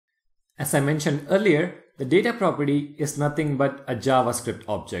As I mentioned earlier, the data property is nothing but a JavaScript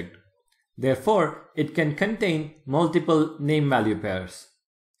object. Therefore, it can contain multiple name-value pairs.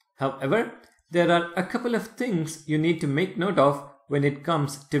 However, there are a couple of things you need to make note of when it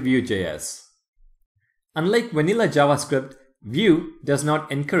comes to Vue.js. Unlike vanilla JavaScript, Vue does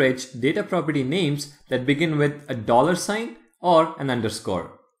not encourage data property names that begin with a $sign or an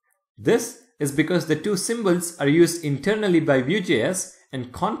underscore. This is because the two symbols are used internally by Vue.js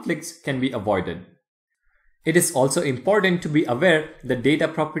and conflicts can be avoided. It is also important to be aware that data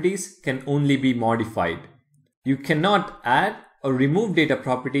properties can only be modified. You cannot add or remove data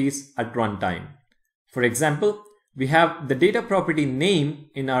properties at runtime. For example, we have the data property name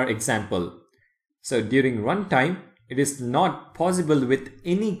in our example. So during runtime, it is not possible with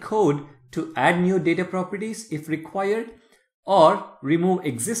any code to add new data properties if required or remove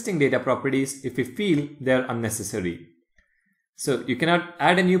existing data properties if we feel they are unnecessary. So you cannot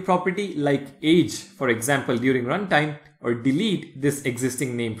add a new property like age, for example, during runtime or delete this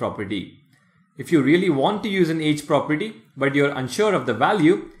existing name property. If you really want to use an age property but you're unsure of the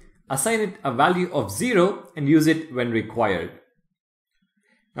value, assign it a value of 0 and use it when required.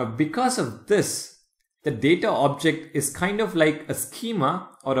 Now, because of this, the data object is kind of like a schema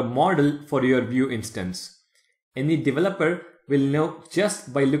or a model for your Vue instance. Any developer will know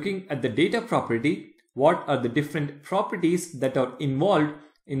just by looking at the data property what are the different properties that are involved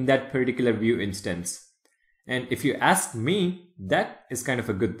in that particular Vue instance. And if you ask me, that is kind of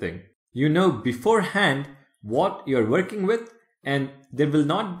a good thing. You know beforehand what you're working with, and there will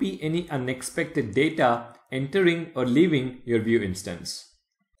not be any unexpected data entering or leaving your Vue instance.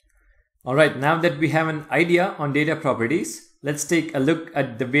 Alright, now that we have an idea on data properties, let's take a look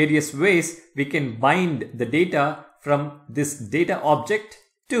at the various ways we can bind the data from this data object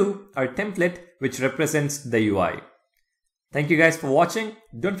to our template which represents the UI. Thank you guys for watching.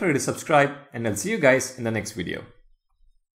 Don't forget to subscribe and I'll see you guys in the next video.